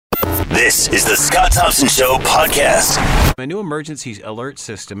This is the Scott Thompson Show podcast. A new emergency alert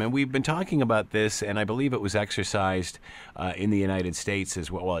system, and we've been talking about this, and I believe it was exercised in the United States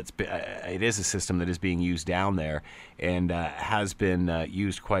as well. Well, it is a system that is being used down there and has been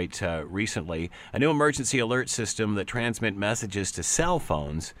used quite recently. A new emergency alert system that transmits messages to cell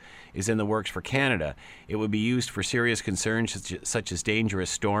phones is in the works for Canada. It would be used for serious concerns such as dangerous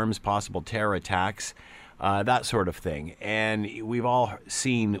storms, possible terror attacks, that sort of thing. And we've all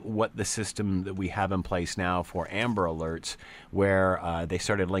seen what the system that we have in place now for Amber Alerts, where they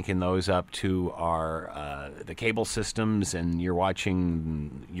started linking those up to our the cable systems, and you're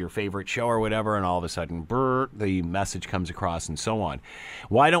watching your favorite show or whatever, and all of a sudden, the message comes across and so on.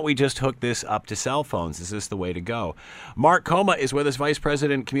 Why don't we just hook this up to cell phones? Is this the way to go? Mark Coma is with us, Vice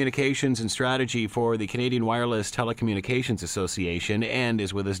President, Communications and Strategy for the Canadian Wireless Telecommunications Association, and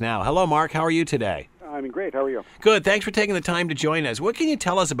is with us now. Hello, Mark. How are you today? I'm great. How are you? Good. Thanks for taking the time to join us. What can you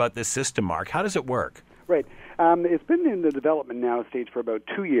tell us about this system, Mark? How does it work? Right. It's been in the development now stage for about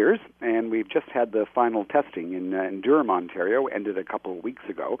 2 years, and we've just had the final testing in Durham, Ontario, ended a couple of weeks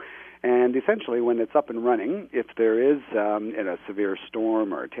ago. And essentially, when it's up and running, if there is a severe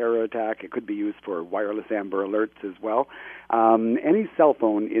storm or a terror attack, it could be used for wireless Amber Alerts as well. Any cell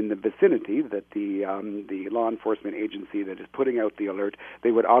phone in the vicinity that the law enforcement agency that is putting out the alert,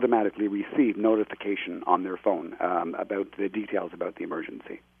 they would automatically receive notification on their phone about the details about the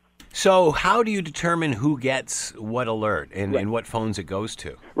emergency. So how do you determine who gets what alert and what phones it goes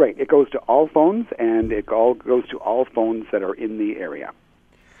to? Right. It goes to all phones, and it all goes to all phones that are in the area.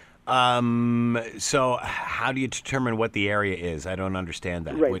 So how do you determine what the area is? I don't understand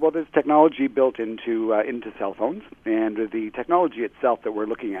that. Right. Well, there's technology built into cell phones, and the technology itself that we're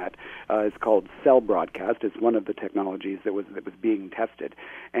looking at is called cell broadcast. It's one of the technologies that was being tested,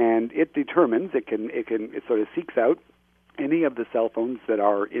 and it determines it sort of seeks out any of the cell phones that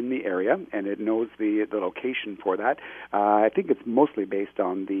are in the area, and it knows the location for that. I think it's mostly based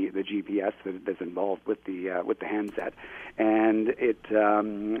on the GPS that's involved with the handset, and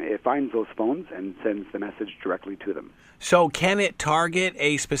it finds those phones and sends the message directly to them. So can it target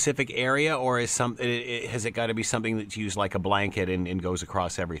a specific area, or has it got to be something that's used like a blanket and goes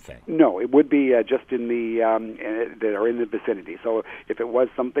across everything? No, it would be just in the that are in the vicinity. So if it was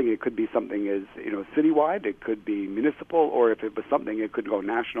something, it could be something as citywide. It could be municipal, or if it was something, it could go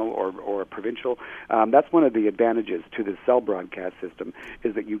national or provincial. That's one of the advantages to the cell broadcast system,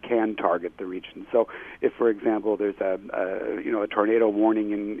 is that you can target the region. So if, for example, there's a tornado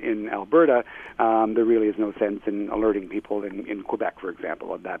warning in Alberta, there really is no sense in alerting people in Quebec, for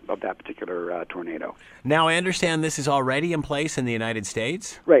example, of that particular tornado. Now, I understand this is already in place in the United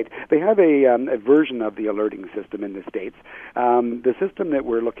States? Right. They have a version of the alerting system in the States. The system that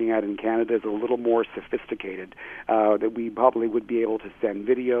we're looking at in Canada is a little more sophisticated, that we probably would be able to send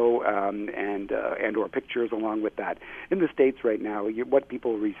video and or pictures along with that. In the States right now, what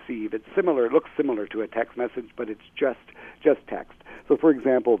people receive, it looks similar to a text message, but it's just text. So, for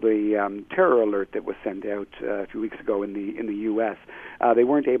example, the terror alert that was sent out a few weeks ago in the U.S., they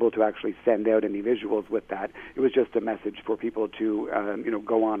weren't able to actually send out any visuals with that. It was just a message for people to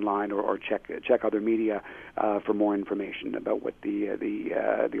go online or check other media for more information about what the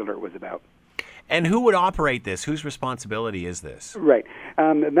alert was about. And who would operate this? Whose responsibility is this? Right.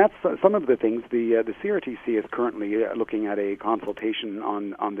 And that's some of the things. The CRTC is currently looking at a consultation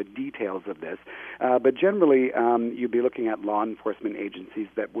on the details of this. But generally, you'd be looking at law enforcement agencies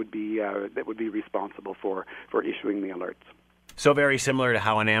that would be responsible for issuing the alerts. So very similar to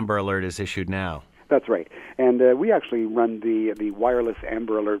how an Amber Alert is issued now. That's right. And we actually run the wireless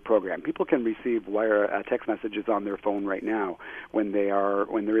Amber Alert program. People can receive text messages on their phone right now when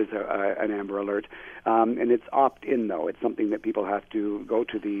there is an Amber Alert. And it's opt-in, though. It's something that people have to go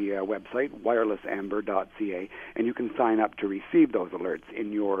to the website, wirelessamber.ca, and you can sign up to receive those alerts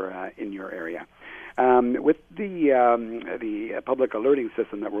in your area. With the public alerting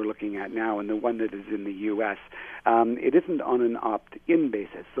system that we're looking at now, and the one that is in the U.S., it isn't on an opt-in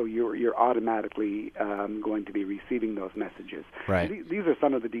basis, so you're automatically going to be receiving those messages. Right. These are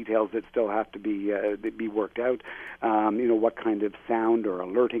some of the details that still have to be worked out. What kind of sound or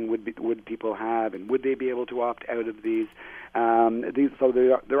alerting would people have, and would they be able to opt out of these? So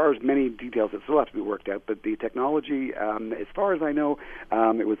there are many details that still have to be worked out, but the technology, as far as I know,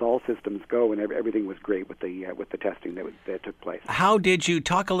 it was all systems go, and everything was great with the testing that took place. How did you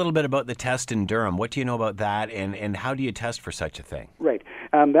talk a little bit about the test in Durham? What do you know about that, and how do you test for such a thing? Right.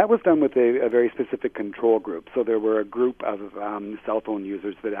 That was done with a very specific control group. So there were a group of cell phone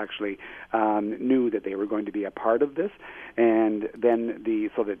users that actually knew that they were going to be a part of this, and then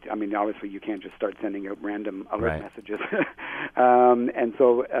obviously you can't just start sending out random alert messages. And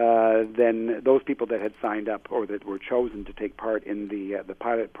so then those people that had signed up or that were chosen to take part in the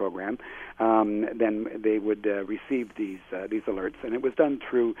pilot program, then they would receive these alerts, and it was done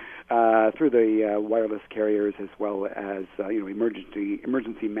through the wireless carriers as well as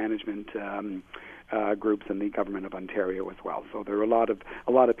emergency management groups in the government of Ontario as well. So there are a lot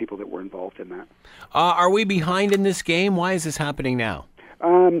of people that were involved in that. Are we behind in this game? Why is this happening now?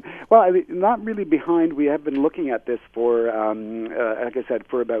 Not really behind. We have been looking at this for, like I said,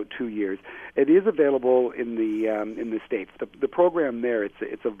 for about 2 years. It is available in the States. The program there,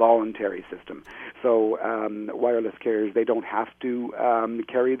 it's a voluntary system. So wireless carriers, they don't have to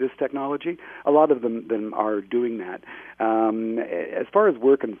carry this technology. A lot of them are doing that. As far as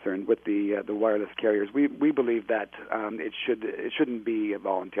we're concerned with the wireless carriers, we believe that it shouldn't be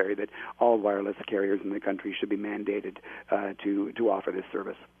voluntary. That all wireless carriers in the country should be mandated to offer this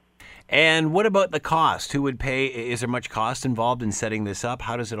service. And what about the cost? Who would pay? Is there much cost involved in setting this up?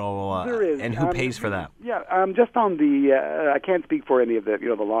 How does it all? There is. And who pays for that? Yeah, just on the, I can't speak for any of the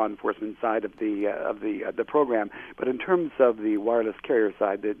the law enforcement side of the program, but in terms of the wireless carrier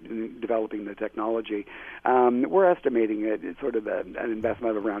side, developing the technology, we're estimating it sort of an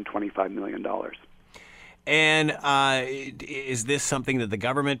investment of around $25 million. And is this something that the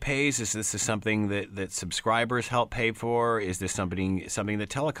government pays? Is this something that subscribers help pay for? Is this something that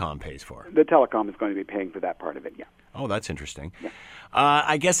telecom pays for? The telecom is going to be paying for that part of it, yeah. Oh, that's interesting. Yeah.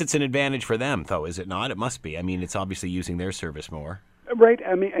 I guess it's an advantage for them, though, is it not? It must be. I mean, it's obviously using their service more. Right.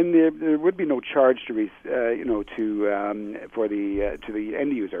 I mean, and there would be no charge to the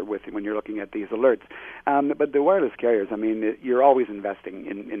end user when you're looking at these alerts. But the wireless carriers, I mean, you're always investing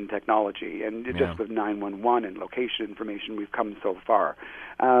in technology, and just with 911 and location information, we've come so far.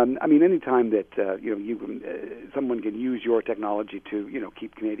 I mean, any time that someone can use your technology to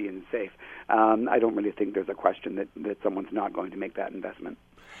keep Canadians safe, I don't really think there's a question that someone's not going to make that investment.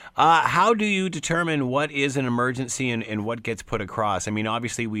 How do you determine what is an emergency and what gets put across? I mean,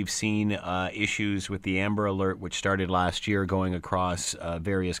 obviously, we've seen issues with the Amber Alert, which started last year, going across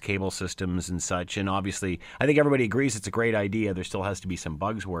various cable systems and such. And obviously, I think everybody agrees it's a great idea. There still has to be some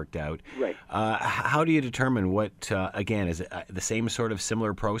bugs worked out. Right. How do you determine what, again, is it the same sort of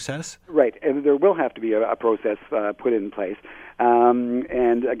similar process? Right. And there will have to be a process put in place.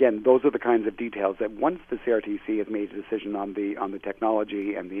 And again, those are the kinds of details that once the CRTC has made a decision on the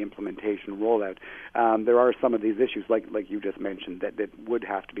technology and the implementation rollout, there are some of these issues, like you just mentioned, that would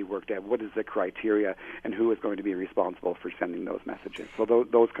have to be worked out. What is the criteria, and who is going to be responsible for sending those messages? So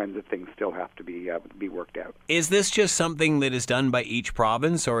those kinds of things still have to be worked out. Is this just something that is done by each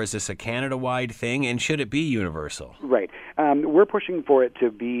province, or is this a Canada-wide thing? And should it be universal? Right. We're pushing for it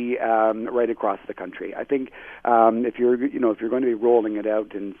to be right across the country. I think if you're going to be rolling it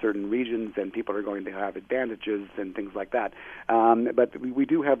out in certain regions, then people are going to have advantages and things like that. But we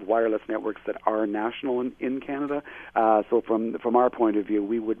do have wireless networks that are national in Canada. So from our point of view,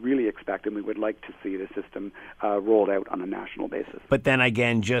 we would really expect and we would like to see the system rolled out on a national basis. But then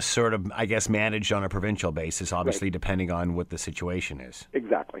again, just sort of, I guess, managed on a provincial basis, obviously, right, depending on what the situation is.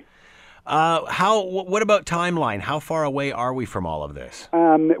 Exactly. What about timeline? How far away are we from all of this?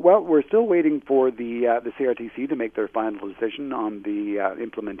 Well, we're still waiting for the CRTC to make their final decision on the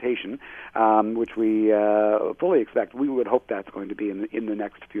implementation, which we fully expect. We would hope that's going to be in the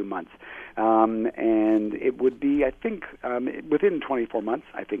next few months. And it would be, I think, within 24 months,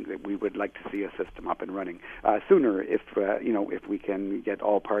 I think that we would like to see a system up and running sooner if we can get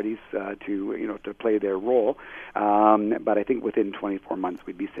all parties to play their role. But I think within 24 months,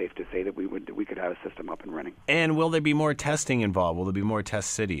 we'd be safe to say that we could have a system up and running. And will there be more testing involved? Will there be more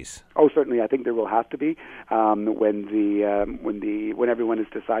test cities? Oh, certainly. I think there will have to be when everyone has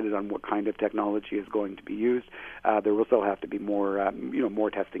decided on what kind of technology is going to be used. There will still have to be more more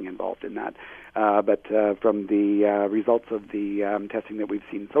testing involved in that. But from the results of the testing that we've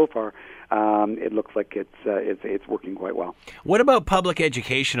seen so far, it looks like it's working quite well. What about public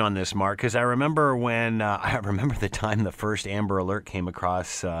education on this, Mark? Because I remember the time the first Amber Alert came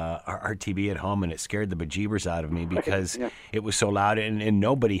across our our TV at home, and it scared the bejeebers out of me because it was so loud, and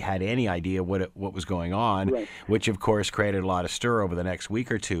nobody had any idea what was going on, which of course created a lot of stir over the next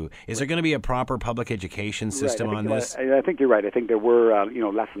week or two. Is there going to be a proper public education system on this? I think you're right. I think there were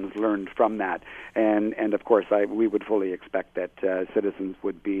lessons learned from that, and of course we would fully expect that citizens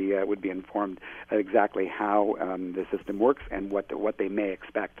would be informed exactly how the system works and what they may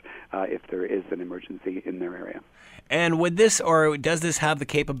expect if there is an emergency in their area. And does this have the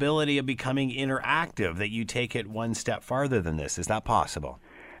capability of becoming interactive, that you take it one step farther than this? Is that possible?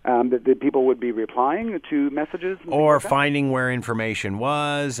 That people would be replying to messages? Or finding where information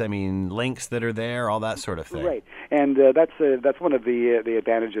was, links that are there, all that sort of thing. Right, and that's one of the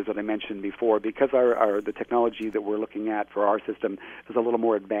advantages that I mentioned before, because the technology that we're looking at for our system is a little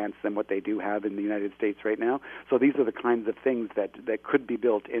more advanced than what they do have in the United States right now. So these are the kinds of things that could be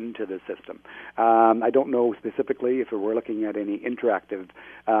built into the system. I don't know specifically if we're looking at any interactive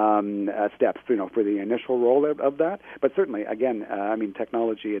steps, for the initial rollout of that, but certainly, again,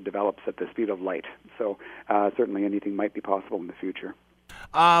 technology develops at the speed of light. So certainly anything might be possible in the future.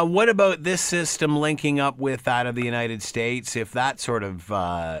 What about this system linking up with that of the United States? If that sort of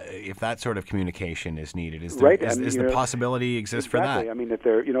communication is needed, is the possibility exist for that? If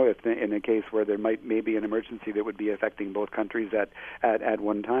there, if in a case where there may be an emergency that would be affecting both countries at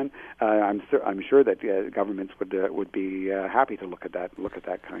one time, I'm sure that governments would be happy to look at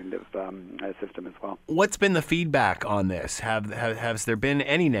that kind of system as well. What's been the feedback on this? Has there been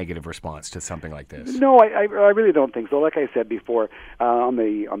any negative response to something like this? No, I really don't think so. Like I said before, on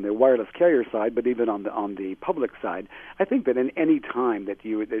the wireless carrier side, but even on the public side, I think that in any time that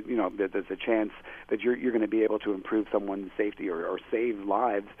there's a chance that you're going to be able to improve someone's safety or save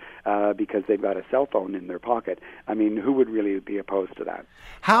lives because they've got a cell phone in their pocket. Who would really be opposed to that?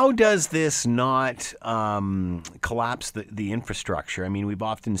 How does this not collapse the infrastructure? We've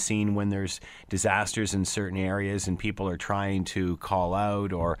often seen when there's disasters in certain areas and people are trying to call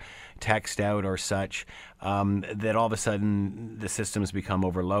out or text out or such, that all of a sudden the systems become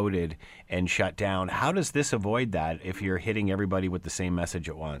overloaded and shut down. How does this avoid that if you're hitting everybody with the same message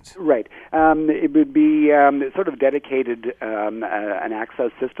at once? Right. It would be sort of dedicated an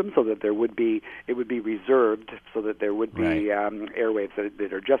access system, so that it would be reserved, so that there would be airwaves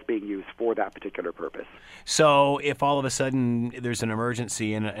that are just being used for that particular purpose. So if all of a sudden there's an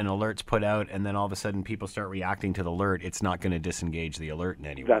emergency and an alert's put out, and then all of a sudden people start reacting to the alert, it's not going to disengage the alert in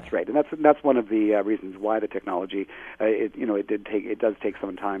any way. That's right, and that's one of the reasons why the technology it does take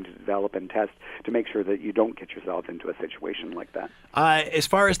some time to develop and test to make sure that you don't get yourself into a situation like that. As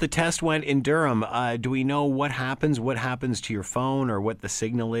far as the test went in Durham, do we know what happens to your phone, or what the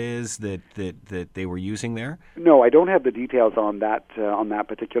signal is that they were using there? No, I don't have the details on that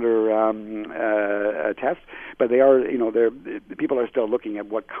particular test, but they are, people are still looking at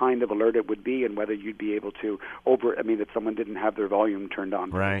what kind of alert it would be and whether you'd be able to if someone didn't have their volume turned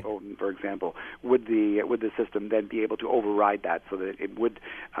on, for example, would the system then be able to override that so that it would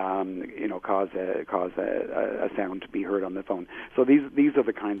cause a sound to be heard on the phone. So these are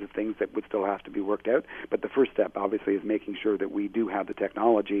the kinds of things that would still have to be worked out, but the first step obviously is making sure that we do have the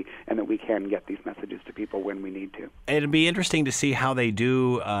technology and that we can get these messages to people when we need to. It'd be interesting to see how they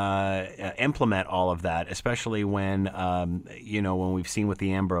do implement all of that, especially when when we've seen with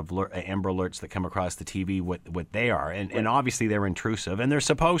the Amber Alerts that come across the TV what they are, and obviously they're intrusive, and they're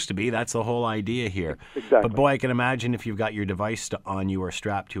supposed to be. That's the whole idea here. Exactly. But boy, I can imagine if you've got your device on you or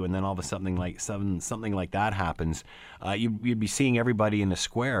strapped to, and then all of a sudden something like that happens, you'd be seeing everybody in the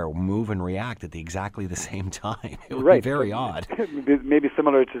square move and react at exactly the same time. It would be very odd. Maybe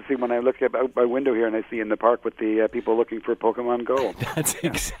similar to see when I look out my window here and I see in the park with the people looking for Pokemon Go. That's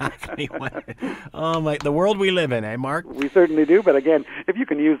exactly what. The world we live in, eh, Mark? We certainly do. But again, if you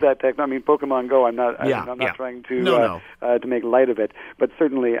can use that Pokemon Go, I'm not trying to to make light of it. But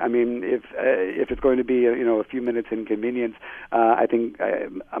certainly, if it's going to be a few minutes inconvenience, I think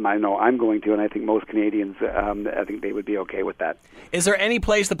I know I'm going to, and I think most Canadians, I think they would be okay with that. Is there any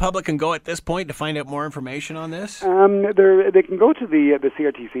place the public can go at this point to find out more information on this? They can go to the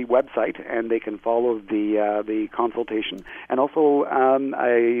CRTC website and they can follow the consultation. And also,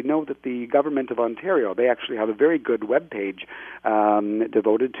 I know that the Government of Ontario, they actually have a very good webpage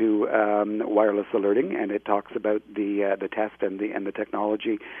devoted to wireless alerting, and it talks about the test and the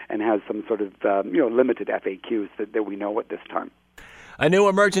technology, and has some sort of limited FAQs that we know at this time. A new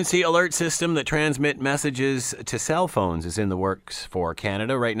emergency alert system that transmits messages to cell phones is in the works for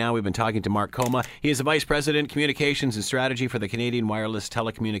Canada. Right now, we've been talking to Mark Coma. He is the Vice President, Communications and Strategy for the Canadian Wireless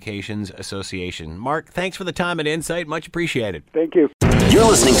Telecommunications Association. Mark, thanks for the time and insight. Much appreciated. Thank you. You're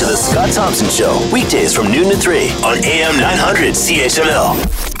listening to The Scott Thompson Show, weekdays from noon to 3 on AM 900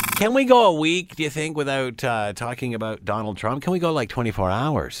 CHML. Can we go a week, do you think, without talking about Donald Trump? Can we go like 24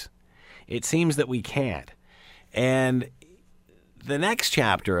 hours? It seems that we can't. And the next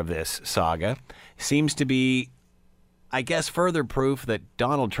chapter of this saga seems to be, I guess, further proof that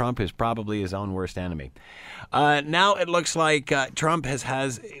Donald Trump is probably his own worst enemy. Now it looks like Trump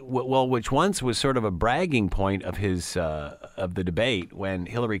has, which once was sort of a bragging point of his of the debate when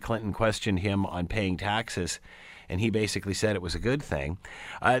Hillary Clinton questioned him on paying taxes, and he basically said it was a good thing.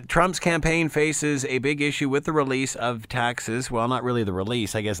 Trump's campaign faces a big issue with the release of taxes. Well, not really the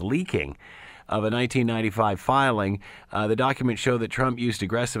release, I guess leaking of a 1995 filing. The documents show that Trump used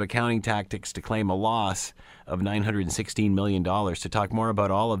aggressive accounting tactics to claim a loss of $916 million. To talk more about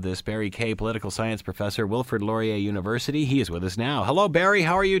all of this, Barry Kay, political science professor, Wilfrid Laurier University. He is with us now. Hello, Barry.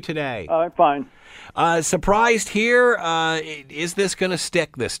 How are you today? I'm fine. Surprised here? Is this going to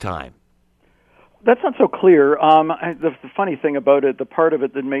stick this time? That's not so clear. The funny thing about it, the part of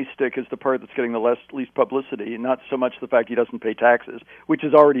it that may stick is the part that's getting the least publicity, not so much the fact he doesn't pay taxes, which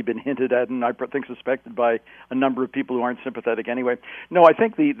has already been hinted at and I think suspected by a number of people who aren't sympathetic anyway. No, I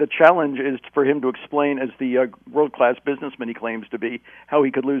think the challenge is for him to explain, as the world-class businessman he claims to be, how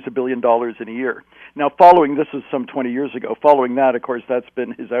he could lose $1 billion in a year. Now, following this is some 20 years ago. Following that, of course, that's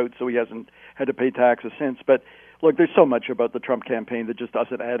been his out, so he hasn't had to pay taxes since. But look, there's so much about the Trump campaign that just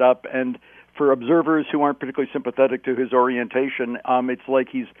doesn't add up, and for observers who aren't particularly sympathetic to his orientation, it's like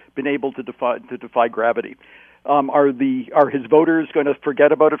he's been able to defy gravity. Are his voters going to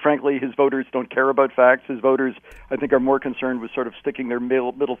forget about it? Frankly, his voters don't care about facts. His voters, I think, are more concerned with sort of sticking their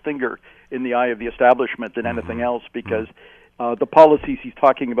middle finger in the eye of the establishment than anything else, because the policies he's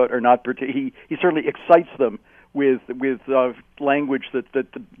talking about are not he certainly excites them with language that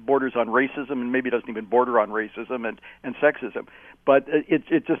borders on racism, and maybe doesn't even border on racism and sexism. But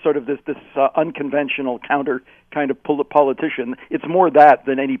it's just sort of this unconventional counter kind of politician. It's more that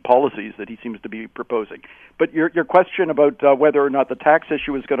than any policies that he seems to be proposing. But your question about whether or not the tax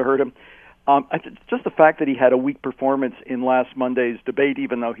issue is going to hurt him, just the fact that he had a weak performance in last Monday's debate,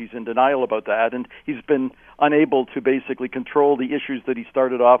 even though he's in denial about that, and he's been unable to basically control the issues that he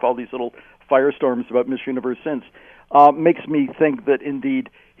started off, all these little firestorms about Miss Universe since, makes me think that indeed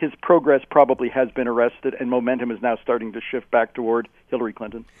his progress probably has been arrested and momentum is now starting to shift back toward Hillary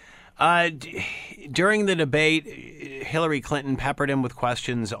Clinton. During the debate, Hillary Clinton peppered him with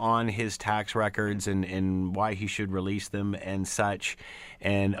questions on his tax records and why he should release them and such,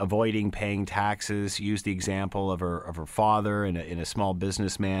 and avoiding paying taxes. Used the example of her father and a small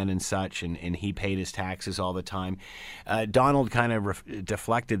businessman and such, and he paid his taxes all the time. Donald kind of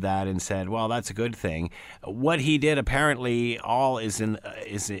deflected that and said, well, that's a good thing. What he did apparently all is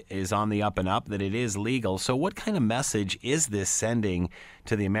on the up and up, that it is legal. So what kind of message is this sending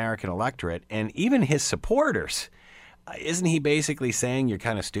to the American electorate and even his supporters? Isn't he basically saying you're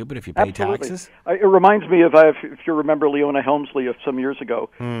kind of stupid if you pay taxes? It reminds me of, if you remember, Leona Helmsley of some years ago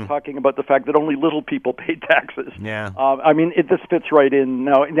talking about the fact that only little people pay taxes. Yeah. I mean, this fits right in.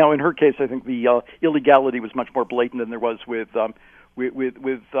 Now, in her case, I think the illegality was much more blatant than there was with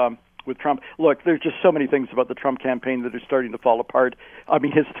Trump. Look, there's just so many things about the Trump campaign that are starting to fall apart. I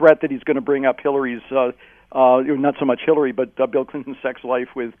mean, his threat that he's going to bring up Hillary's, not so much Hillary, but Bill Clinton's sex life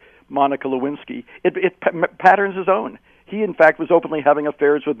with Monica Lewinsky, it patterns his own. He, in fact, was openly having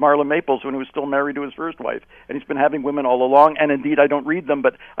affairs with Marla Maples when he was still married to his first wife, and he's been having women all along, and indeed, I don't read them,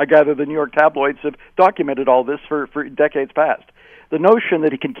 but I gather the New York tabloids have documented all this for decades past. The notion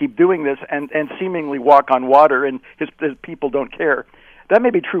that he can keep doing this and seemingly walk on water and his people don't care, that may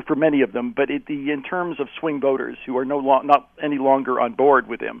be true for many of them, but in terms of swing voters who are not any longer on board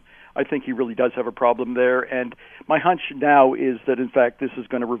with him, I think he really does have a problem there. And my hunch now is that, in fact, this is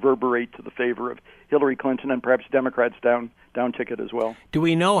going to reverberate to the favor of Hillary Clinton and perhaps Democrats down ticket as well. Do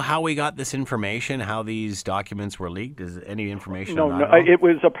we know how we got this information, how these documents were leaked? Is any information on that? No, it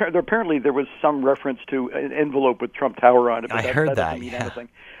was apparently there was some reference to an envelope with Trump Tower on it. But I heard that. Doesn't mean anything.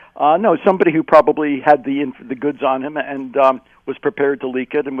 No, somebody who probably had the goods on him and was prepared to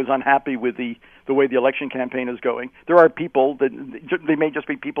leak it and was unhappy with the way the election campaign is going. There are people they may just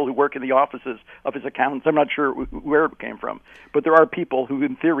be people who work in the offices of his accountants. I'm not sure where it came from, but there are people who,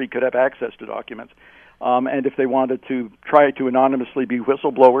 in theory, could have access to documents. And if they wanted to try to anonymously be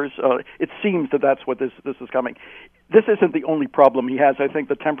whistleblowers, it seems that that's what this is coming. This isn't the only problem he has. I think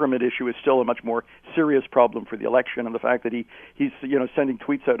the temperament issue is still a much more serious problem for the election, and the fact that he's sending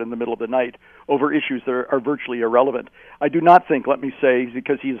tweets out in the middle of the night over issues that are virtually irrelevant. I do not think, let me say,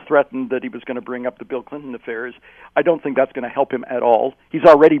 because he's threatened that he was going to bring up the Bill Clinton affairs, I don't think that's going to help him at all. He's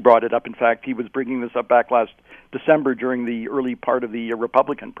already brought it up. In fact, he was bringing this up back last December during the early part of the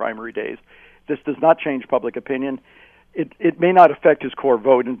Republican primary days. This does not change public opinion. it may not affect his core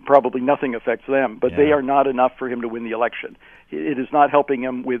vote, and probably nothing affects them, but they Yeah. are not enough for him to win the election. It is not helping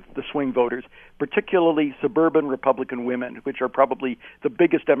him with the swing voters, particularly suburban Republican women, which are probably the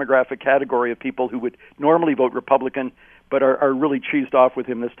biggest demographic category of people who would normally vote Republican, but are really cheesed off with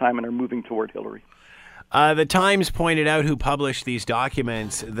him this time and are moving toward Hillary. The Times pointed out, who published these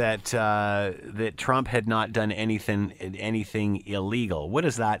documents, that that Trump had not done anything illegal. What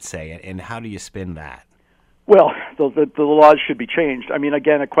does that say, and how do you spin that? Well, the laws should be changed. I mean,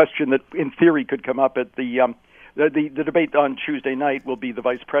 again, a question that in theory could come up at the debate on Tuesday night will be the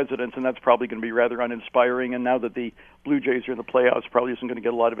vice presidents, and that's probably going to be rather uninspiring. And now that the Blue Jays are in the playoffs, probably isn't going to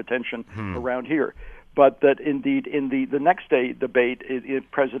get a lot of attention around here. But that indeed in the next day debate, it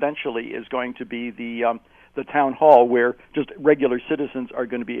presidentially is going to be the town hall where just regular citizens are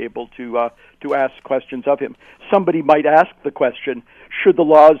going to be able to ask questions of him. Somebody might ask the question: should the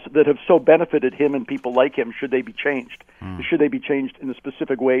laws that have so benefited him and people like him, should they be changed? Should they be changed in a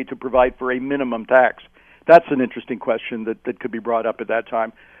specific way to provide for a minimum tax? That's an interesting question that could be brought up at that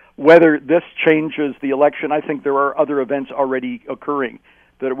time. Whether this changes the election, I think there are other events already occurring.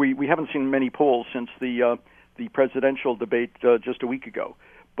 That we haven't seen many polls since the presidential debate just a week ago.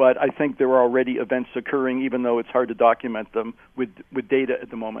 But I think there are already events occurring, even though it's hard to document them with data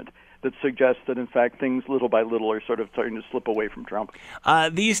at the moment, that suggests that, in fact, things little by little are sort of starting to slip away from Trump.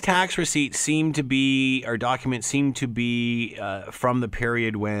 These tax receipts seem to be, or documents seem to be, from the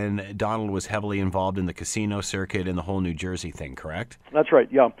period when Donald was heavily involved in the casino circuit and the whole New Jersey thing, correct? That's right,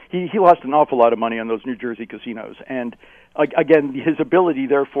 yeah. He lost an awful lot of money on those New Jersey casinos. And again, his ability,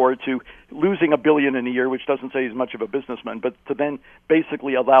 therefore, to losing $1 billion in a year, which doesn't say he's much of a businessman, but to then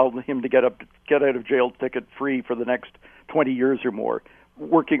basically allow him to get out of jail ticket free for the next 20 years or more,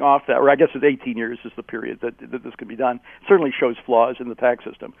 working off that, or I guess it's 18 years is the period that this could be done, certainly shows flaws in the tax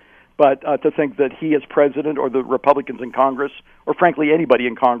system. But to think that he as president or the Republicans in Congress, or frankly anybody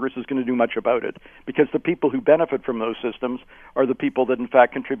in Congress, is going to do much about it, because the people who benefit from those systems are the people that in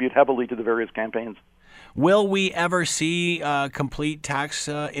fact contribute heavily to the various campaigns. Will we ever see complete tax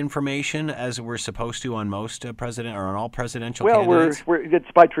information as we're supposed to on most president or on all presidential candidates? Well,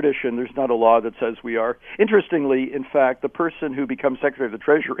 it's by tradition. There's not a law that says we are. Interestingly, in fact, the person who becomes Secretary of the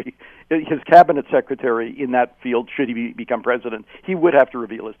Treasury, his cabinet secretary in that field, should he become president, he would have to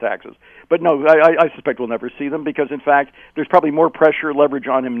reveal his taxes. But no, I suspect we'll never see them because, in fact, there's probably more pressure, leverage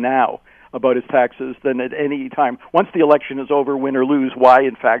on him now about his taxes than at any time. Once the election is over, win or lose, why,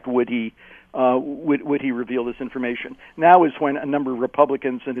 in fact, would he reveal this information? Now is when a number of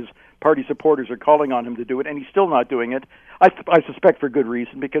Republicans and his party supporters are calling on him to do it, and he's still not doing it. I suspect for good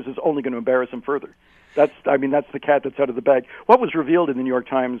reason, because it's only going to embarrass him further. That's the cat that's out of the bag. What was revealed in the New York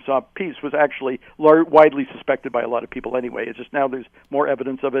Times piece was actually widely suspected by a lot of people anyway. It's just now there's more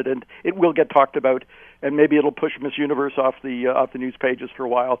evidence of it, and it will get talked about, and maybe it'll push Miss Universe off the news pages for a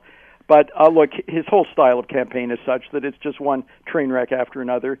while. But look, his whole style of campaign is such that it's just one train wreck after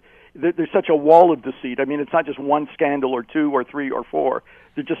another. There's such a wall of deceit. I mean, it's not just one scandal or two or three or four.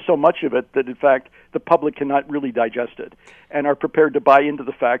 There's just so much of it that, in fact, the public cannot really digest it and are prepared to buy into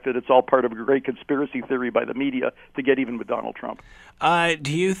the fact that it's all part of a great conspiracy theory by the media to get even with Donald Trump.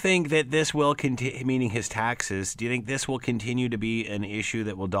 Do you think that this will continue, meaning his taxes, do you think this will continue to be an issue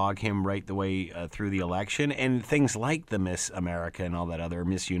that will dog him right the way through the election? And things like the Miss America and all that other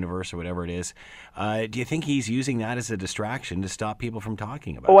Miss Universe or whatever it is, do you think he's using that as a distraction to stop people from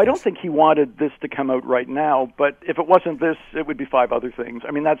talking about it? I don't think he wanted this to come out right now, but if it wasn't this, it would be 5 other things.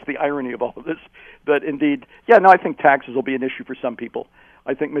 I mean, that's the irony of all of this. But indeed, I think taxes will be an issue for some people.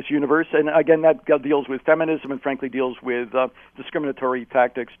 I think Miss Universe, and again, that deals with feminism and frankly deals with discriminatory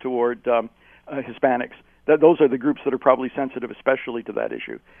tactics toward Hispanics. Those are the groups that are probably sensitive especially to that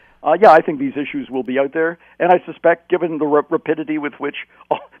issue. I think these issues will be out there, and I suspect, given the rapidity with which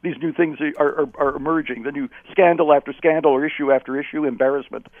these new things are emerging, the new scandal after scandal or issue after issue,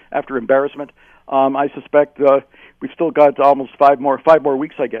 embarrassment after embarrassment, I suspect we've still got almost 5 more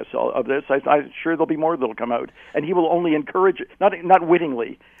weeks, I guess, of this. I'm sure there'll be more that'll come out, and he will only encourage it, not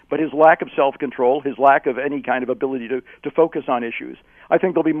wittingly, but his lack of self-control, his lack of any kind of ability to focus on issues. I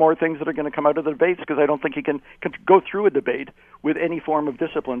think there'll be more things that are going to come out of the debates because I don't think he can go through a debate with any form of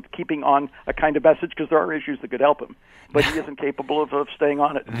discipline, keeping on a kind of message, because there are issues that could help him. But he isn't capable of staying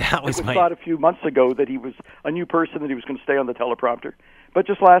on it. It was thought a few months ago that he was a new person, that he was going to stay on the teleprompter. But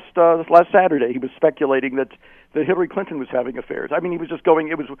just last Saturday, he was speculating that that Hillary Clinton was having affairs. I mean, he was just going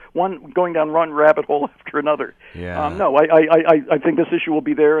down one rabbit hole after another. Yeah. No, I think this issue will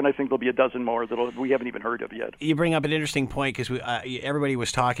be there, and I think there'll be a dozen more that we haven't even heard of yet. You bring up an interesting point because everybody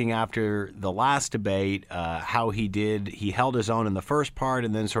was talking after the last debate how he held his own in the first part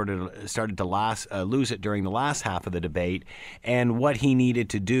and then sort of started to lose it during the last half of the debate, and what he needed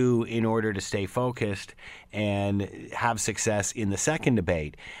to do in order to stay focused and have success in the second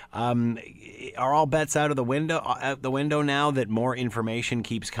debate. Are all bets out the window now that more information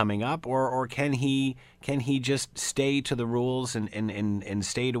keeps coming up, or can he just stay to the rules and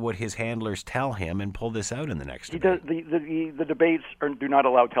stay to what his handlers tell him and pull this out in the next debate? The debates do not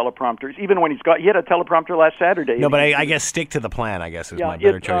allow teleprompters. Even when he had a teleprompter last Saturday. No, but I guess stick to the plan, I guess, is my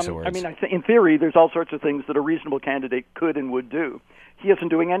better choice of words. I mean, in theory, there's all sorts of things that a reasonable candidate could and would do. He isn't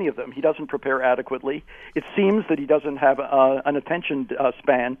doing any of them. He doesn't prepare adequately. It seems that he doesn't have an attention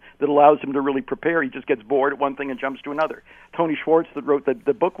span that allows him to really prepare. He just gets bored at one thing and jumps to another. Tony Schwartz, that wrote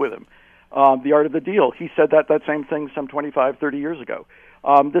the book with him, The Art of the Deal, he said that same thing some 25, 30 years ago.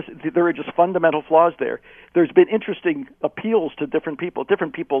 There are just fundamental flaws there. There's been interesting appeals to different people.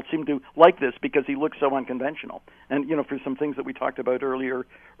 Different people seem to like this because he looks so unconventional. And, for some things that we talked about earlier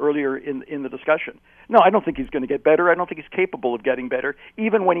in the discussion. No, I don't think he's going to get better. I don't think he's capable of getting better.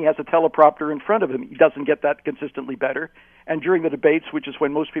 Even when he has a teleprompter in front of him, he doesn't get that consistently better. And during the debates, which is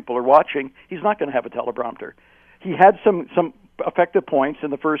when most people are watching, he's not going to have a teleprompter. He had some effective points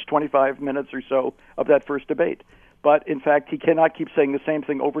in the first 25 minutes or so of that first debate. But, in fact, he cannot keep saying the same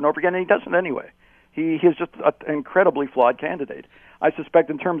thing over and over again, and he doesn't anyway. He is just an incredibly flawed candidate. I suspect,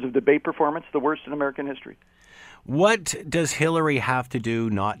 in terms of debate performance, the worst in American history. What does Hillary have to do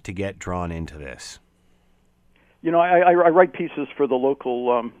not to get drawn into this? I write pieces for the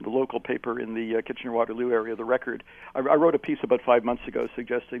local paper in the Kitchener-Waterloo area, The Record. I wrote a piece about 5 months ago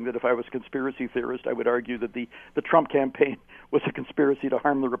suggesting that if I was a conspiracy theorist, I would argue that the Trump campaign was a conspiracy to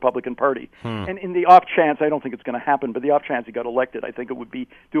harm the Republican Party. And in the off chance, I don't think it's going to happen, but the off chance he got elected, I think it would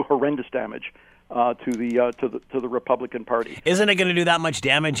do horrendous damage to the Republican Party. Isn't it going to do that much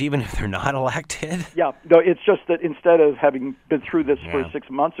damage even if they're not elected? Yeah, no, it's just that instead of having been through this for 6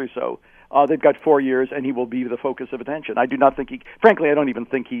 months or so, they've got 4 years, and he will be the focus of attention. I do not think frankly, I don't even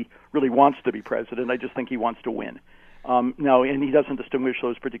think he really wants to be president. I just think he wants to win. No, and he doesn't distinguish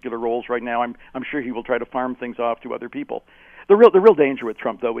those particular roles right now. I'm sure he will try to farm things off to other people. The real danger with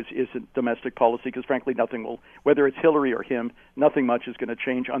Trump, though, is domestic policy, because frankly, nothing will, whether it's Hillary or him, nothing much is going to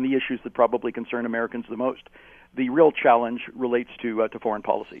change on the issues that probably concern Americans the most. The real challenge relates to foreign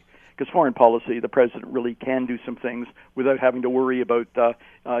policy. Because foreign policy, the president really can do some things without having to worry about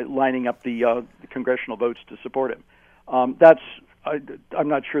lining up the congressional votes to support him. I'm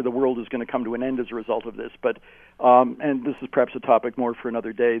not sure the world is going to come to an end as a result of this, but and this is perhaps a topic more for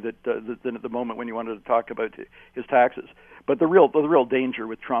another day than at the moment when you wanted to talk about his taxes. But the real danger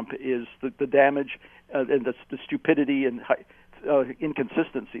with Trump is the damage and the stupidity and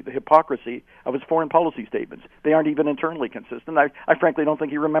inconsistency, the hypocrisy of his foreign policy statements. They aren't even internally consistent. I frankly don't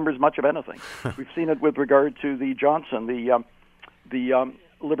think he remembers much of anything. We've seen it with regard to the Johnson, the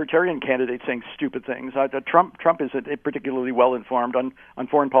libertarian candidate, saying stupid things. Trump isn't particularly well informed on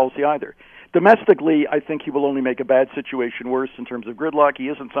foreign policy either. Domestically, I think he will only make a bad situation worse in terms of gridlock. He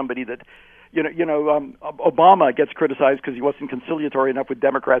isn't somebody that, Obama gets criticized because he wasn't conciliatory enough with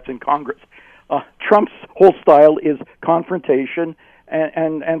Democrats in Congress. Trump's whole style is confrontation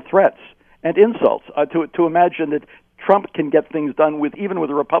and threats and insults. To imagine that Trump can get things done even with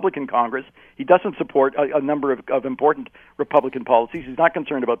a Republican Congress. He doesn't support a number of important Republican policies. He's not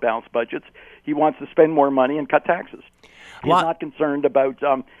concerned about balanced budgets. He wants to spend more money and cut taxes. He's not concerned about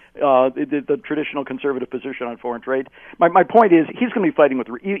the traditional conservative position on foreign trade. My point is, he's going to be fighting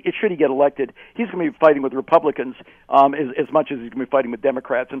should he get elected, he's going to be fighting with Republicans as much as he's going to be fighting with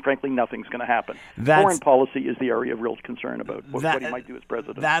Democrats, and frankly, nothing's going to happen. Foreign policy is the area of real concern about what he might do as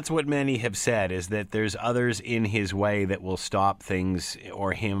president. That's what many have said, is that there's others in his way that will stop things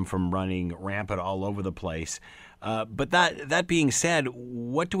or him from running rampant all over the place. But that being said,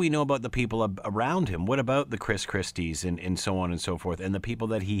 what do we know about the people around him? What about the Chris Christies and so on and so forth, and the people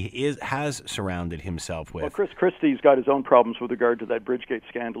that he has surrounded himself with? Well, Chris Christie's got his own problems with regard to that Bridgegate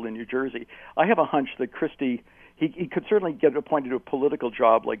scandal in New Jersey. I have a hunch that Christie, he could certainly get appointed to a political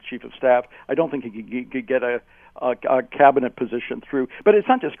job like chief of staff. I don't think he could get a cabinet position through. But it's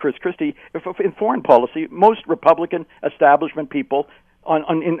not just Chris Christie. In foreign policy, most Republican establishment people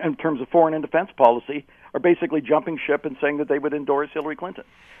in terms of foreign and defense policy are basically jumping ship and saying that they would endorse Hillary Clinton.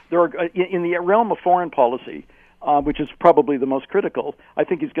 There are, in the realm of foreign policy, which is probably the most critical, I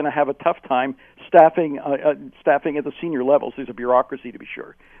think he's going to have a tough time staffing at the senior levels. There's a bureaucracy, to be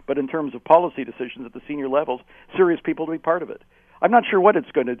sure, but in terms of policy decisions at the senior levels, serious people to be part of it. I'm not sure what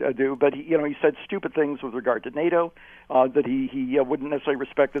it's going to do, but he said stupid things with regard to NATO, that he wouldn't necessarily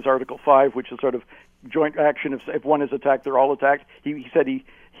respect his Article 5, which is sort of joint action. If one is attacked, they're all attacked. He said he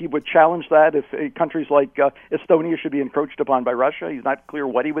would challenge that if countries like Estonia should be encroached upon by Russia. He's not clear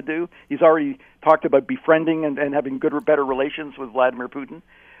what he would do. He's already talked about befriending and having better relations with Vladimir Putin.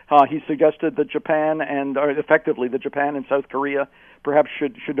 He suggested that Japan effectively Japan and South Korea perhaps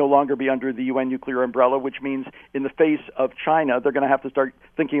should no longer be under the UN nuclear umbrella, which means in the face of China, they're going to have to start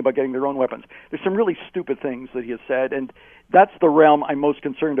thinking about getting their own weapons. There's some really stupid things that he has said, and that's the realm I'm most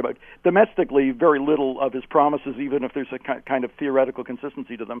concerned about. Domestically, very little of his promises, even if there's a kind of theoretical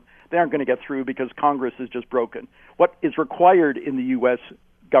consistency to them, they aren't going to get through because Congress is just broken. What is required in the U.S.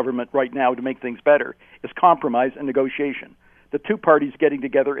 government right now to make things better is compromise and negotiation. The two parties getting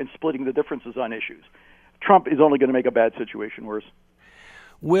together and splitting the differences on issues. Trump is only going to make a bad situation worse.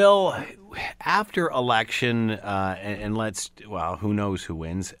 Will, after election, who knows who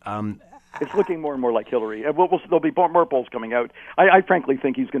wins? It's looking more and more like Hillary. There'll be more polls coming out. I frankly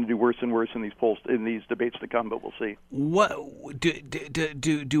think he's going to do worse and worse in these polls, in these debates to come, but we'll see. What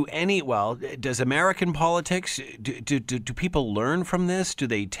does American politics, do people learn from this? Do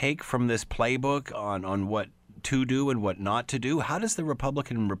they take from this playbook on what to do and what not to do? How does the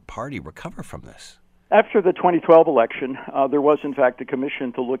Republican Party recover from this? After the 2012 election, there was, in fact, a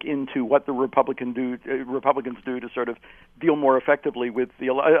commission to look into what the Republicans do to sort of deal more effectively with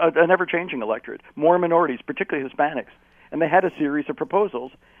an ever-changing electorate, more minorities, particularly Hispanics. And they had a series of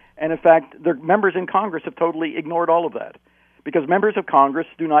proposals. And, in fact, their members in Congress have totally ignored all of that, because members of Congress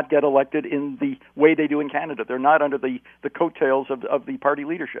do not get elected in the way they do in Canada. They're not under the coattails of the party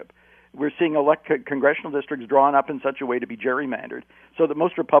leadership. We're seeing congressional districts drawn up in such a way to be gerrymandered, so that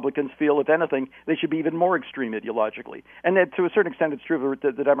most Republicans feel, if anything, they should be even more extreme ideologically. And to a certain extent, it's true of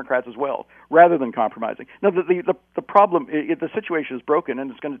the Democrats as well, rather than compromising. Now, the problem, the situation is broken, and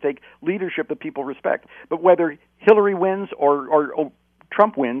it's going to take leadership that people respect. But whether Hillary wins or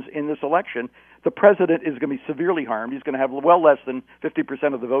Trump wins in this election, the president is going to be severely harmed. He's going to have well less than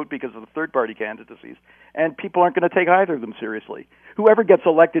 50% of the vote because of the third-party candidacies, and people aren't going to take either of them seriously. Whoever gets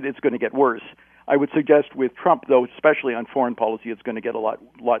elected, it's going to get worse. I would suggest with Trump, though, especially on foreign policy, it's going to get a lot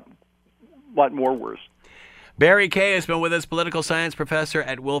more worse. Barry Kay has been with us, political science professor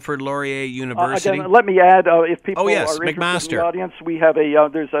at Wilfrid Laurier University. Again, let me add, if people are interested McMaster. in the audience, we have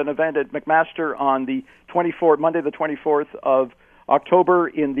there's an event at McMaster on the Monday the 24th of October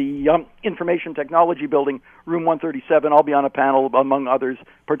in the Information Technology Building, room 137. I'll be on a panel, among others,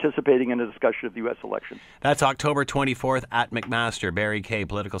 participating in a discussion of the U.S. election. That's October 24th at McMaster. Barry Kay,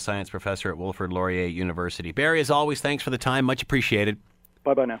 political science professor at Wilfrid Laurier University. Barry, as always, thanks for the time. Much appreciated.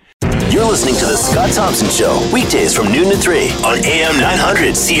 Bye-bye now. You're listening to The Scott Thompson Show, weekdays from noon to 3 on AM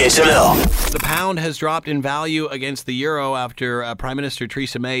 900 CHML. The pound has dropped in value against the euro after Prime Minister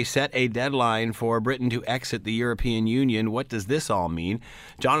Theresa May set a deadline for Britain to exit the European Union. What does this all mean?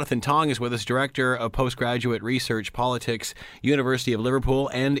 Jonathan Tong is with us, Director of Postgraduate Research Politics, University of Liverpool,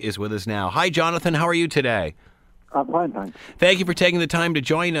 and is with us now. Hi, Jonathan. How are you today? I'm fine, thanks. Thank you for taking the time to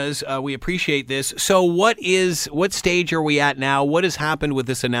join us. We appreciate this. So what stage are we at now? What has happened with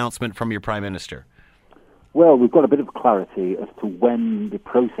this announcement from your Prime Minister? Well, we've got a bit of clarity as to when the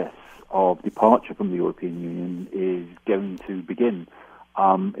process of departure from the European Union is going to begin.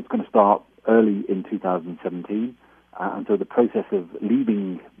 It's going to start early in 2017, and so the process of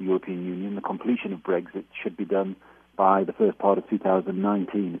leaving the European Union, the completion of Brexit, should be done by the first part of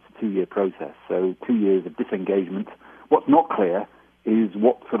 2019. It's a 2-year process, so 2 years of disengagement. What's not clear is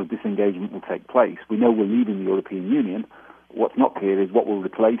what sort of disengagement will take place. We know we're leaving the European Union. What's not clear is what will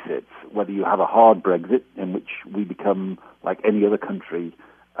replace it, whether you have a hard Brexit, in which we become like any other country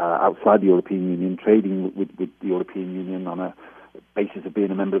outside the European Union, trading with the European Union on a basis of being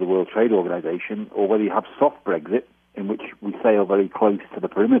a member of the World Trade Organization, or whether you have soft Brexit, in which we sail very close to the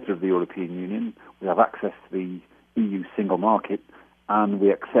perimeter of the European Union, we have access to the EU single market, and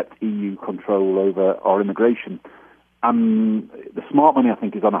we accept EU control over our immigration. The smart money, I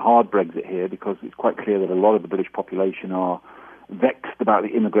think, is on a hard Brexit here, because it's quite clear that a lot of the British population are vexed about the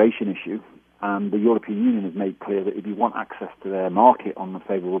immigration issue, and the European Union has made clear that if you want access to their market on a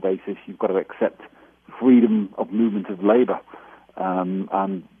favourable basis, you've got to accept freedom of movement of labour,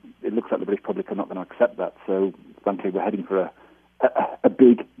 and it looks like the British public are not going to accept that. So, frankly, we're heading for a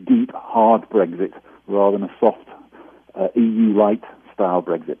big, deep, hard Brexit rather than a soft EU-light style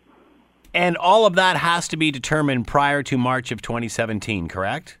Brexit. And all of that has to be determined prior to March of 2017,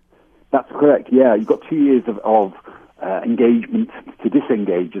 correct? That's correct, yeah. You've got 2 years of engagement to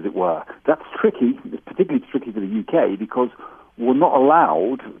disengage, as it were. That's tricky. It's particularly tricky for the UK because we're not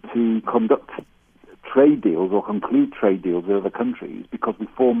allowed to conduct trade deals or conclude trade deals with other countries because we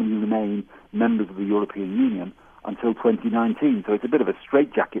formally remain members of the European Union until 2019. So it's a bit of a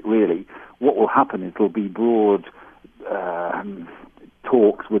straitjacket, really. What will happen is there'll be broad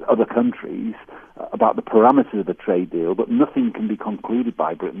talks with other countries about the parameters of the trade deal, but nothing can be concluded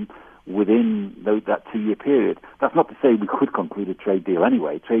by Britain within that 2-year period. That's not to say we could conclude a trade deal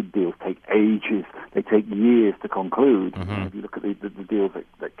anyway. Trade deals take ages. They take years to conclude. Mm-hmm. If you look at the deals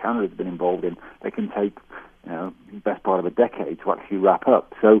that Canada's been involved in, they can take the best part of a decade to actually wrap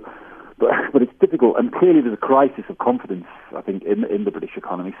up. So, but it's difficult, and clearly there's a crisis of confidence, I think, in the British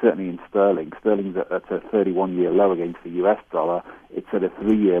economy, certainly in sterling. Sterling's at a 31-year low against the US dollar. It's at a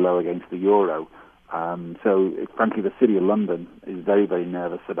 3-year low against the euro. Frankly, the City of London is very, very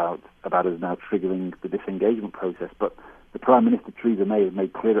nervous about us now triggering the disengagement process. But the Prime Minister, Theresa May, has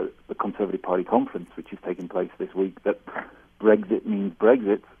made clear at the Conservative Party conference, which is taking place this week, that Brexit means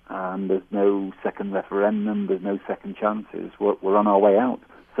Brexit, and there's no second referendum, there's no second chances. We're on our way out.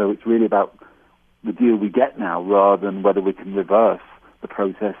 So it's really about the deal we get now rather than whether we can reverse the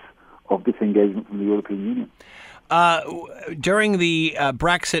process of disengagement from the European Union. During the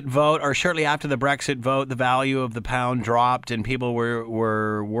Brexit vote, or shortly after the Brexit vote, the value of the pound dropped and people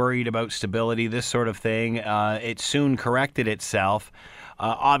were worried about stability, this sort of thing. It soon corrected itself.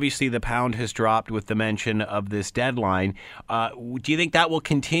 Obviously, the pound has dropped with the mention of this deadline. Do you think that will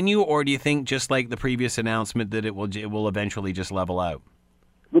continue, or do you think, just like the previous announcement, that it will eventually just level out?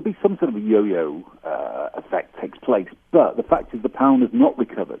 There'll be some sort of a yo-yo effect takes place, but the fact is the pound has not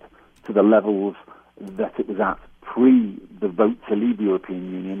recovered to the levels that it was at pre the vote to leave the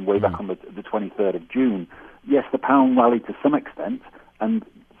European Union way back on the 23rd of June. Yes, the pound rallied to some extent, and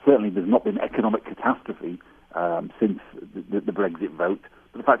certainly there's not been economic catastrophe since the Brexit vote.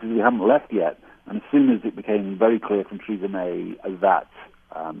 But the fact is we haven't left yet, and as soon as it became very clear from Theresa May that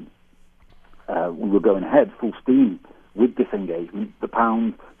we were going ahead full steam with disengagement, the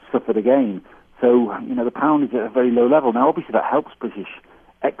pound suffered again. So, the pound is at a very low level. Now, obviously that helps British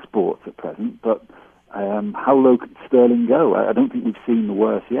exports at present, but how low could sterling go? I don't think we've seen the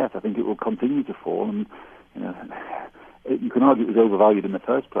worst yet. I think it will continue to fall, and you can argue it was overvalued in the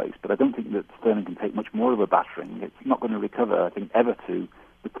first place, but I don't think that sterling can take much more of a battering. It's not going to recover, I think, ever to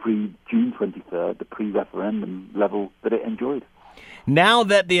the pre-June 23rd, the pre-referendum level that it enjoyed. Now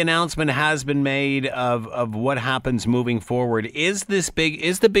that the announcement has been made of what happens moving forward, is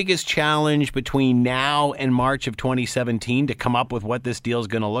the biggest challenge between now and March of 2017 to come up with what this deal is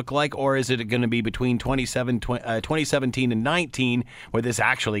going to look like, or is it going to be between 2017 and 19 where this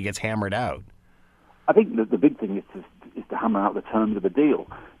actually gets hammered out? I think that the big thing is to hammer out the terms of the deal.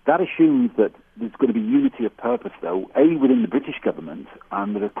 That assumes that there's going to be unity of purpose, though, within the British government,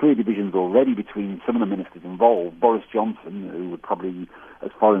 and there are clear divisions already between some of the ministers involved. Boris Johnson, who would probably, as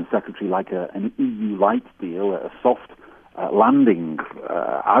Foreign Secretary, like an EU-light deal, a soft landing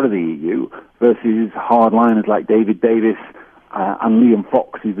out of the EU, versus hardliners like David Davis and Liam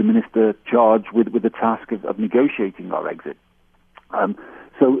Fox, who's the minister charged with the task of negotiating our exit.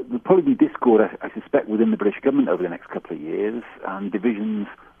 So there'll probably be discord, I suspect, within the British government over the next couple of years, and divisions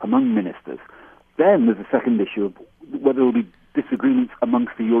among ministers. Then there's a second issue of whether there will be disagreements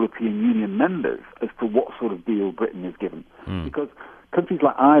amongst the European Union members as to what sort of deal Britain is given. Because countries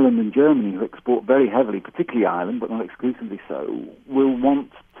like Ireland and Germany, who export very heavily, particularly Ireland, but not exclusively so, will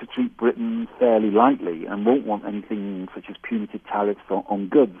want to treat Britain fairly lightly and won't want anything such as punitive tariffs on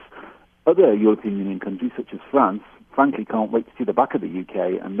goods. Other European Union countries, such as France, frankly can't wait to see the back of the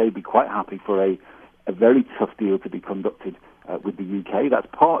UK, and they'd be quite happy for a very tough deal to be conducted with the UK. That's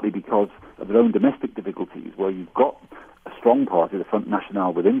partly because of their own domestic difficulties, where you've got a strong party, the Front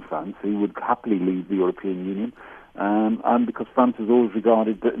National within France, who would happily leave the European Union, and because France has always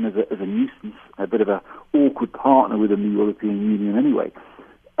regarded Britain as a nuisance, a bit of an awkward partner within the European Union anyway.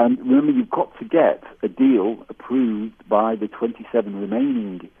 And remember, you've got to get a deal approved by the 27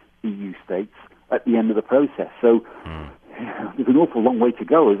 remaining EU states at the end of the process. So there's an awful long way to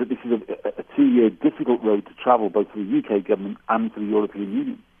go. This is a 2-year difficult road to travel, both for the UK government and for the European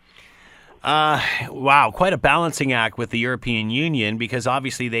Union. Wow, quite a balancing act with the European Union, because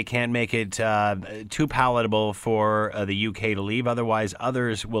obviously they can't make it too palatable for the UK to leave. Otherwise,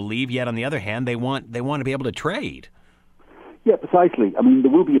 others will leave. Yet on the other hand, they want to be able to trade. Yeah, precisely. I mean,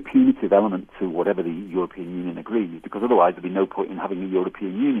 there will be a punitive element to whatever the European Union agrees, because otherwise there'd be no point in having a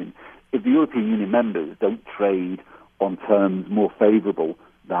European Union. If the European Union members don't trade on terms more favourable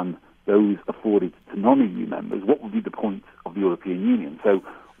than those afforded to non-EU members, what would be the point of the European Union? So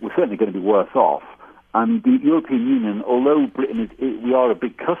we're certainly going to be worse off. And the European Union, although we are a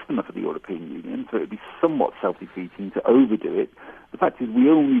big customer for the European Union, so it would be somewhat self-defeating to overdo it. The fact is we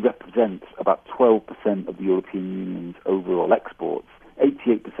only represent about 12% of the European Union's overall exports.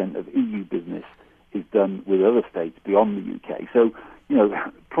 88% of EU business is done with other states beyond the UK. So,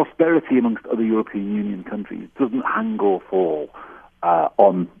 prosperity amongst other European Union countries doesn't hang or fall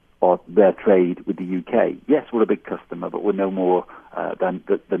on their trade with the UK. Yes, we're a big customer, but we're no more than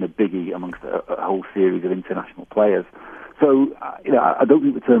a biggie amongst a whole series of international players. So, I don't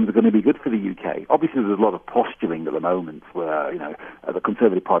think the terms are going to be good for the UK. Obviously, there's a lot of posturing at the moment where, at the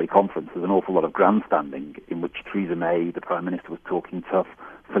Conservative Party conference, there's an awful lot of grandstanding in which Theresa May, the Prime Minister, was talking tough.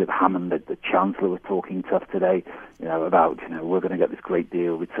 Philip Hammond, the Chancellor, was talking tough today, about, we're going to get this great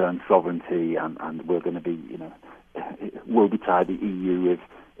deal, return sovereignty, and we're going to be, woe betide the EU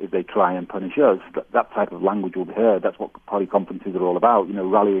if they try and punish us. That type of language will be heard. That's what party conferences are all about,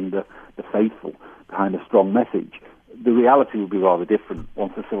 rallying the faithful behind a strong message. The reality will be rather different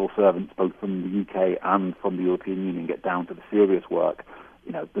once the civil servants, both from the UK and from the European Union, get down to the serious work.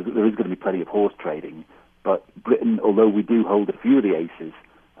 There is going to be plenty of horse trading, but Britain, although we do hold a few of the aces,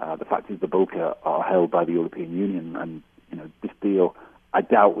 the fact is the bulk are held by the European Union, and this deal, I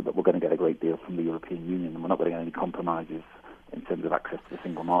doubt that we're going to get a great deal from the European Union, and we're not going to get any compromises in terms of access to the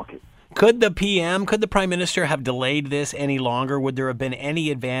single market. Could the Prime Minister have delayed this any longer? Would there have been any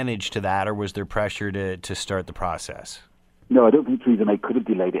advantage to that, or was there pressure to start the process? No, I don't think Theresa May could have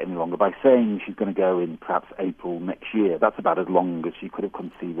delayed it any longer. By saying she's going to go in perhaps April next year, that's about as long as she could have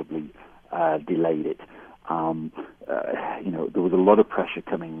conceivably delayed it. There was a lot of pressure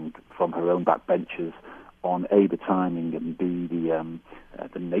coming from her own backbenchers on A, the timing, and B,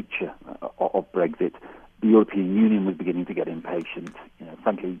 the nature of Brexit. The European Union was beginning to get impatient.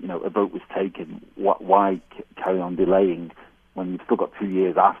 Frankly, a vote was taken. Why carry on delaying when you've still got 2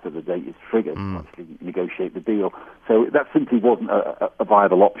 years after the date is triggered to actually negotiate the deal? So that simply wasn't a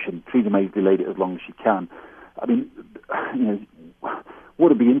viable option. Theresa May's delayed it as long as she can. I mean,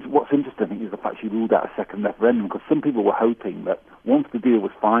 what's interesting, I think, is the fact she ruled out a second referendum, because some people were hoping that once the deal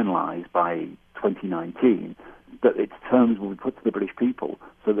was finalised by 2019, that its terms will be put to the British people,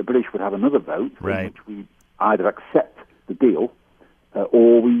 so the British would have another vote in which we either accept the deal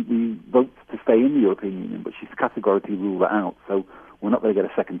or we vote to stay in the European Union. But she's categorically ruled that out, so we're not going to get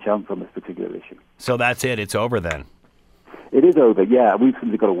a second chance on this particular issue. So that's it. It's over then. It is over, yeah. We've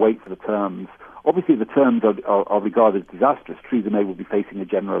simply got to wait for the terms. Obviously, the terms are regarded as disastrous. Theresa May will be facing a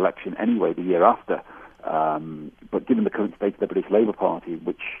general election anyway the year after. But given the current state of the British Labour Party,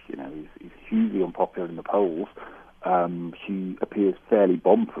 which is hugely unpopular in the polls, she appears fairly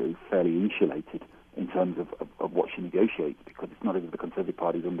bomb-proof, fairly insulated in terms of what she negotiates, because it's not as if the Conservative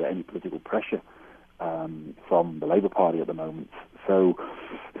Party is under any political pressure from the Labour Party at the moment. So,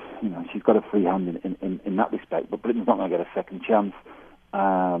 she's got a free hand in that respect, but Britain's not going to get a second chance.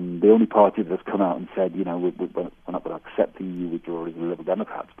 The only party that has come out and said, we're not going to accept the EU withdrawal is the Liberal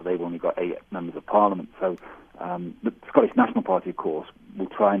Democrats, but they've only got 8 members of Parliament. So the Scottish National Party, of course, will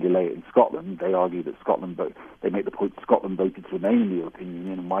try and delay it in Scotland. They argue that they make the point that Scotland voted to remain in the European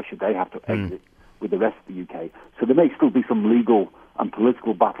Union, and why should they have to exit with the rest of the UK? So there may still be some legal and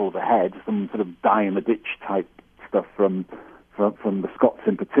political battles ahead, some sort of die-in-the-ditch type stuff from the Scots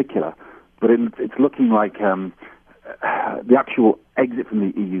in particular. But it's looking like the actual exit from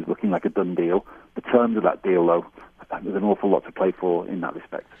the EU is looking like a done deal. The terms of that deal, though, there's an awful lot to play for in that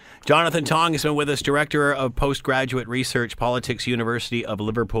respect. Jonathan Tong has been with us, Director of Postgraduate Research, Politics, University of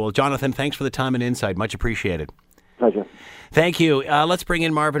Liverpool. Jonathan, thanks for the time and insight. Much appreciated. Pleasure. Thank you. Let's bring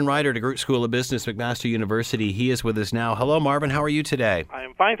in Marvin Ryder, DeGroote School of Business, McMaster University. He is with us now. Hello, Marvin. How are you today? I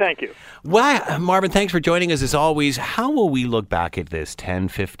am fine, thank you. Well, Marvin, thanks for joining us as always. How will we look back at this 10,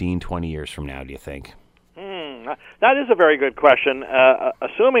 15, 20 years from now, do you think? That is a very good question.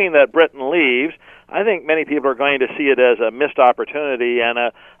 Assuming that Britain leaves, I think many people are going to see it as a missed opportunity and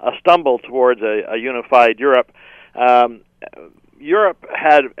a stumble towards a unified Europe. Europe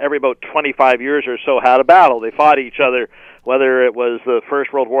had, every about 25 years or so, had a battle. They fought each other, whether it was the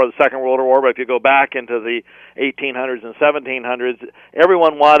First World War or the Second World War, but if you go back into the 1800s and 1700s,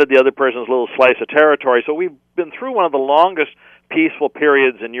 everyone wanted the other person's little slice of territory. So we've been through one of the longest peaceful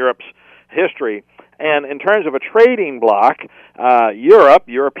periods in Europe's history. And in terms of a trading bloc,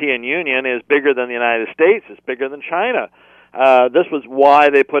 European Union, is bigger than the United States. It's bigger than China. This was why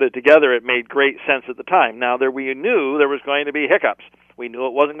they put it together. It made great sense at the time. Now, we knew there was going to be hiccups. We knew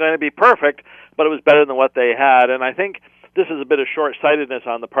it wasn't going to be perfect, but it was better than what they had. And I think this is a bit of short-sightedness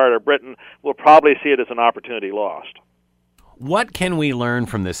on the part of Britain. We'll probably see it as an opportunity lost. What can we learn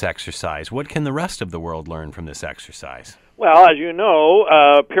from this exercise? What can the rest of the world learn from this exercise? Well, as you know,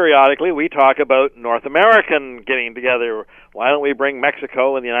 periodically we talk about North American getting together. Why don't we bring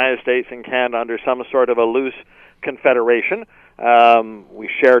Mexico and the United States and Canada under some sort of a loose confederation? We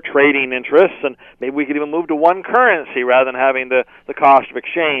share trading interests, and maybe we could even move to one currency rather than having the cost of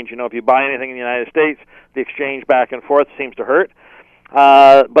exchange. You know, if you buy anything in the United States, the exchange back and forth seems to hurt.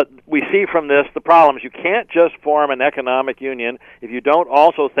 But we see from this the problems. You can't just form an economic union if you don't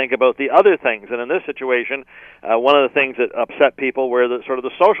also think about the other things. And in this situation, one of the things that upset people were the sort of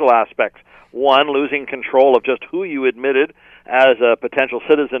the social aspects. One, losing control of just who you admitted as a potential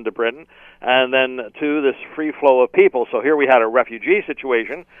citizen to Britain, and then two, this free flow of people. So here we had a refugee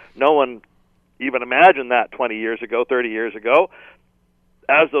situation. No one even imagined that 20 years ago, 30 years ago.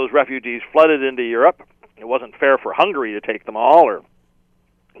 As those refugees flooded into Europe, it wasn't fair for Hungary to take them all or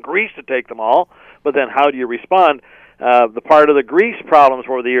Greece to take them all, but then how do you respond? The part of the Greece problems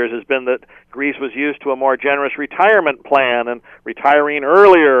over the years has been that Greece was used to a more generous retirement plan and retiring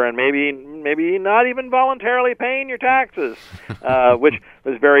earlier and maybe not even voluntarily paying your taxes, which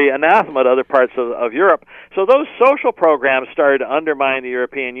was very anathema to other parts of Europe. So those social programs started to undermine the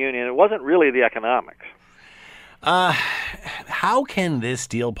European Union. It wasn't really the economics. How can this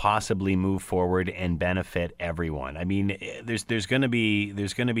deal possibly move forward and benefit everyone? I mean, there's going to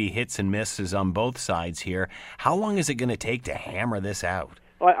be hits and misses on both sides here. How long is it going to take to hammer this out?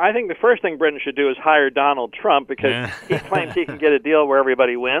 Well, I think the first thing Britain should do is hire Donald Trump, because he claims he can get a deal where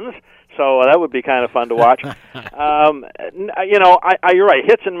everybody wins. So that would be kind of fun to watch. You know, you're right,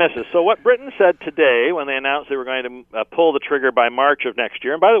 hits and misses. So what Britain said today when they announced they were going to pull the trigger by March of next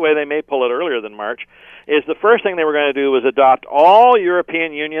year, and by the way, they may pull it earlier than March, is the first thing they were going to do was adopt all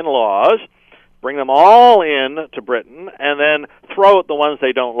European Union laws, bring them all in to Britain, and then throw out the ones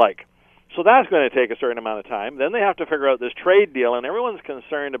they don't like. So that's going to take a certain amount of time. Then they have to figure out this trade deal, and everyone's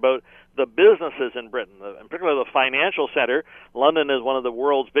concerned about the businesses in Britain, in particular the financial center. London is one of the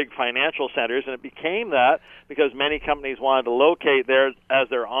world's big financial centers, and it became that because many companies wanted to locate there as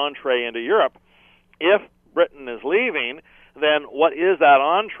their entree into Europe. If Britain is leaving, then what is that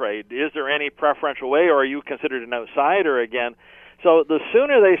entree? Is there any preferential way, or are you considered an outsider again? So the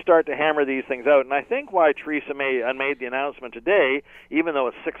sooner they start to hammer these things out, and I think why Theresa May made the announcement today, even though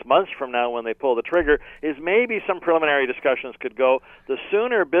it's 6 months from now when they pull the trigger, is maybe some preliminary discussions could go. The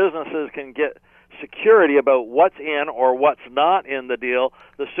sooner businesses can get security about what's in or what's not in the deal,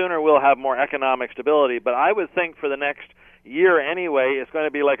 the sooner we'll have more economic stability. But I would think for the next year anyway, it's going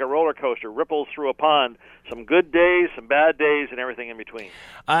to be like a roller coaster, ripples through a pond, some good days, some bad days, and everything in between.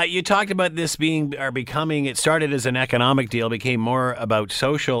 You talked about this becoming, it started as an economic deal, became more about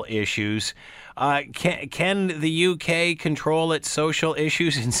social issues. Can the UK control its social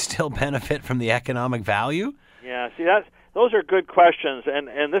issues and still benefit from the economic value? Yeah, see, those are good questions,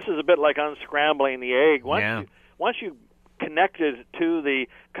 and this is a bit like unscrambling the egg. Once you connected to the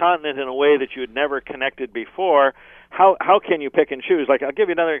continent in a way that you had never connected before, how can you pick and choose? Like, I'll give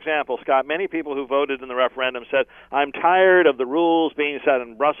you another example, Scott. Many people who voted in the referendum said, I'm tired of the rules being set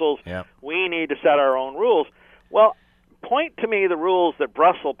in Brussels. Yep. We need to set our own rules. Well, point to me the rules that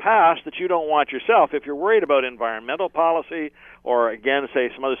Brussels passed that you don't want yourself. If you're worried about environmental policy or, again,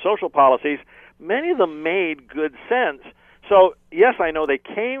 say some other social policies, many of them made good sense. So, yes, I know they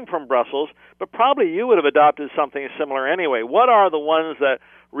came from Brussels, but probably you would have adopted something similar anyway. What are the ones that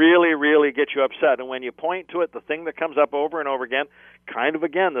really, really get you upset? And when you point to it, the thing that comes up over and over again, kind of,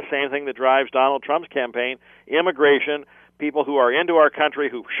 again, the same thing that drives Donald Trump's campaign, immigration, people who are into our country,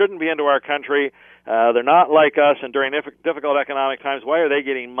 who shouldn't be into our country, they're not like us, and during difficult economic times, why are they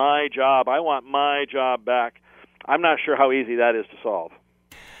getting my job? I want my job back. I'm not sure how easy that is to solve.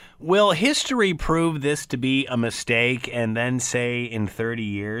 Will history prove this to be a mistake, and then say in 30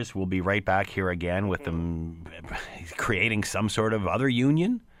 years we'll be right back here again with them creating some sort of other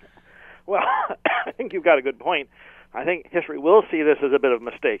union? Well, I think you've got a good point. I think history will see this as a bit of a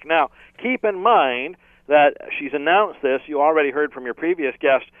mistake. Now, keep in mind that she's announced this. You already heard from your previous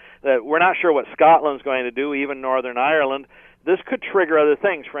guest that we're not sure what Scotland's going to do, even Northern Ireland. This could trigger other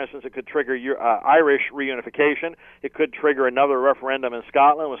things. For instance, it could trigger Irish reunification. It could trigger another referendum in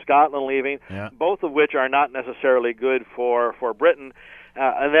Scotland, with Scotland leaving, both of which are not necessarily good for Britain.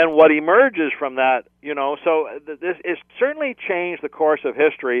 And then what emerges from that, so this is certainly changed the course of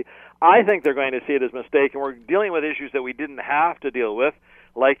history. I think they're going to see it as a mistake, and we're dealing with issues that we didn't have to deal with,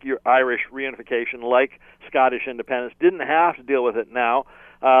 like your Irish reunification, like Scottish independence. Didn't have to deal with it now.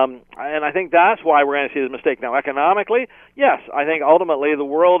 And I think that's why we're going to see this mistake. Now, economically, yes, I think ultimately the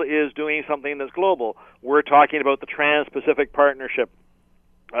world is doing something that's global. We're talking about the Trans-Pacific Partnership,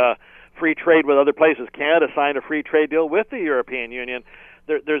 free trade with other places. Canada signed a free trade deal with the European Union.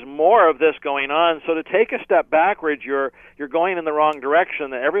 there's more of this going on. So to take a step backwards, you're going in the wrong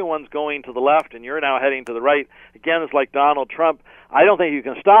direction. Everyone's going to the left, and you're now heading to the right. Again, it's like Donald Trump. I don't think you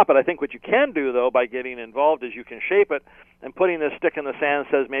can stop it. I think what you can do, though, by getting involved is you can shape it, and putting this stick in the sand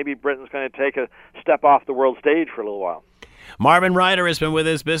says maybe Britain's going to take a step off the world stage for a little while. Marvin Ryder has been with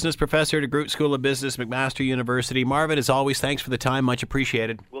us, business professor at Groot School of Business, McMaster University. Marvin, as always, thanks for the time. Much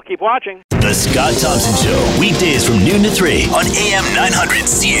appreciated. We'll keep watching. The Scott Thompson Show, weekdays from noon to 3 on AM 900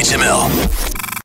 CHML.